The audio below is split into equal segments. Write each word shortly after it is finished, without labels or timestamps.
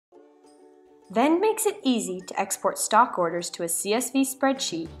Vend makes it easy to export stock orders to a CSV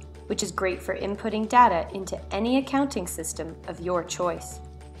spreadsheet, which is great for inputting data into any accounting system of your choice.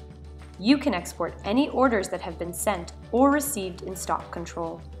 You can export any orders that have been sent or received in Stock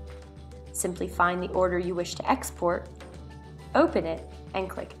Control. Simply find the order you wish to export, open it, and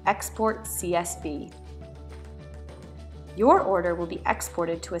click Export CSV. Your order will be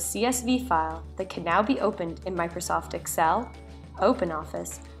exported to a CSV file that can now be opened in Microsoft Excel,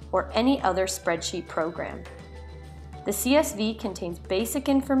 OpenOffice, or any other spreadsheet program. The CSV contains basic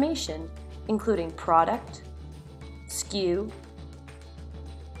information including product, SKU,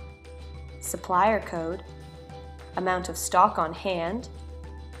 supplier code, amount of stock on hand,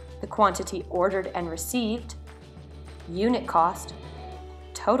 the quantity ordered and received, unit cost,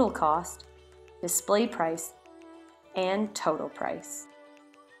 total cost, display price, and total price.